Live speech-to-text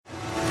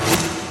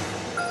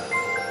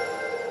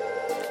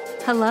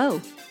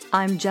Hello,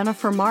 I'm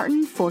Jennifer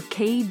Martin for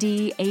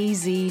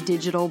KDAZ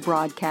Digital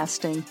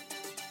Broadcasting.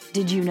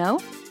 Did you know?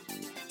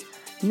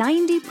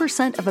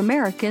 90% of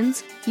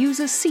Americans use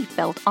a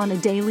seatbelt on a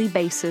daily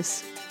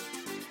basis.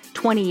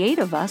 28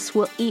 of us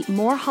will eat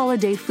more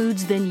holiday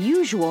foods than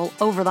usual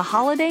over the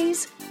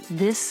holidays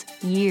this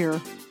year.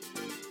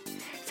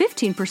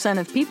 15%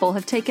 of people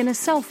have taken a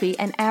selfie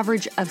an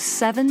average of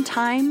 7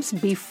 times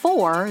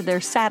before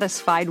they're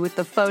satisfied with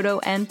the photo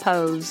and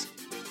pose.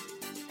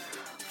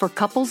 For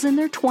couples in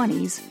their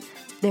 20s,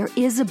 there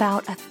is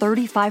about a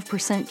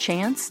 35%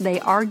 chance they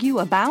argue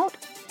about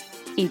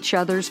each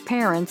other's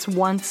parents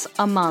once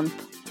a month.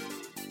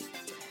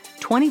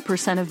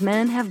 20% of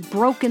men have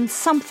broken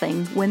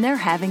something when they're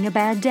having a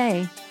bad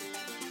day.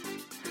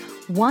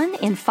 1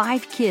 in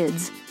 5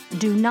 kids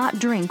do not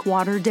drink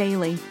water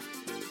daily.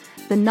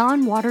 The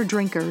non-water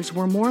drinkers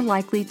were more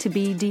likely to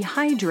be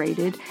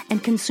dehydrated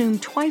and consume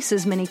twice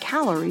as many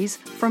calories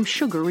from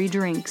sugary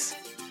drinks.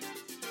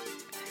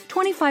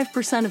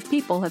 25% of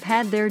people have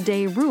had their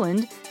day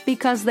ruined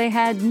because they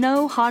had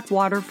no hot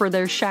water for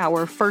their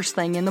shower first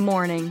thing in the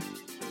morning.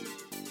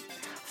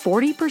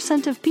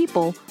 40% of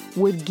people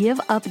would give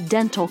up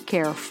dental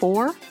care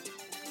for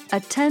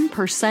a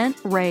 10%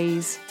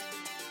 raise.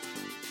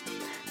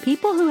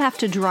 People who have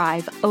to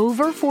drive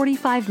over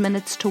 45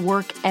 minutes to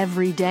work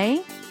every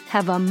day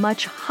have a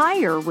much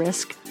higher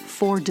risk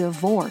for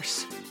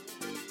divorce.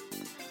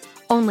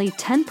 Only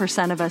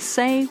 10% of us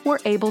say we're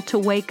able to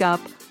wake up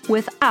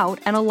without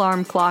an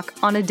alarm clock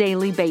on a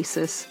daily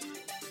basis.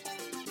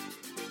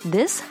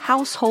 This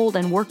household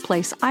and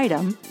workplace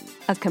item,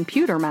 a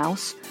computer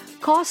mouse,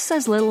 costs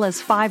as little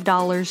as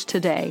 $5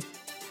 today.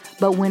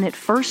 But when it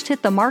first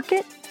hit the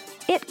market,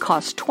 it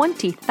cost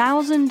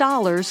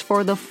 $20,000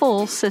 for the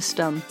full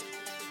system.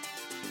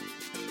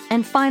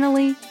 And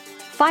finally,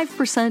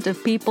 5%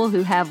 of people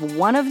who have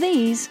one of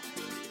these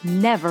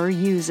never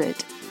use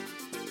it.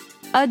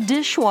 A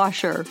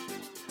dishwasher.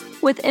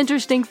 With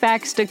interesting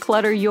facts to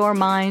clutter your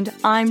mind,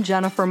 I'm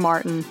Jennifer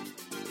Martin.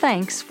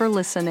 Thanks for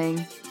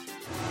listening.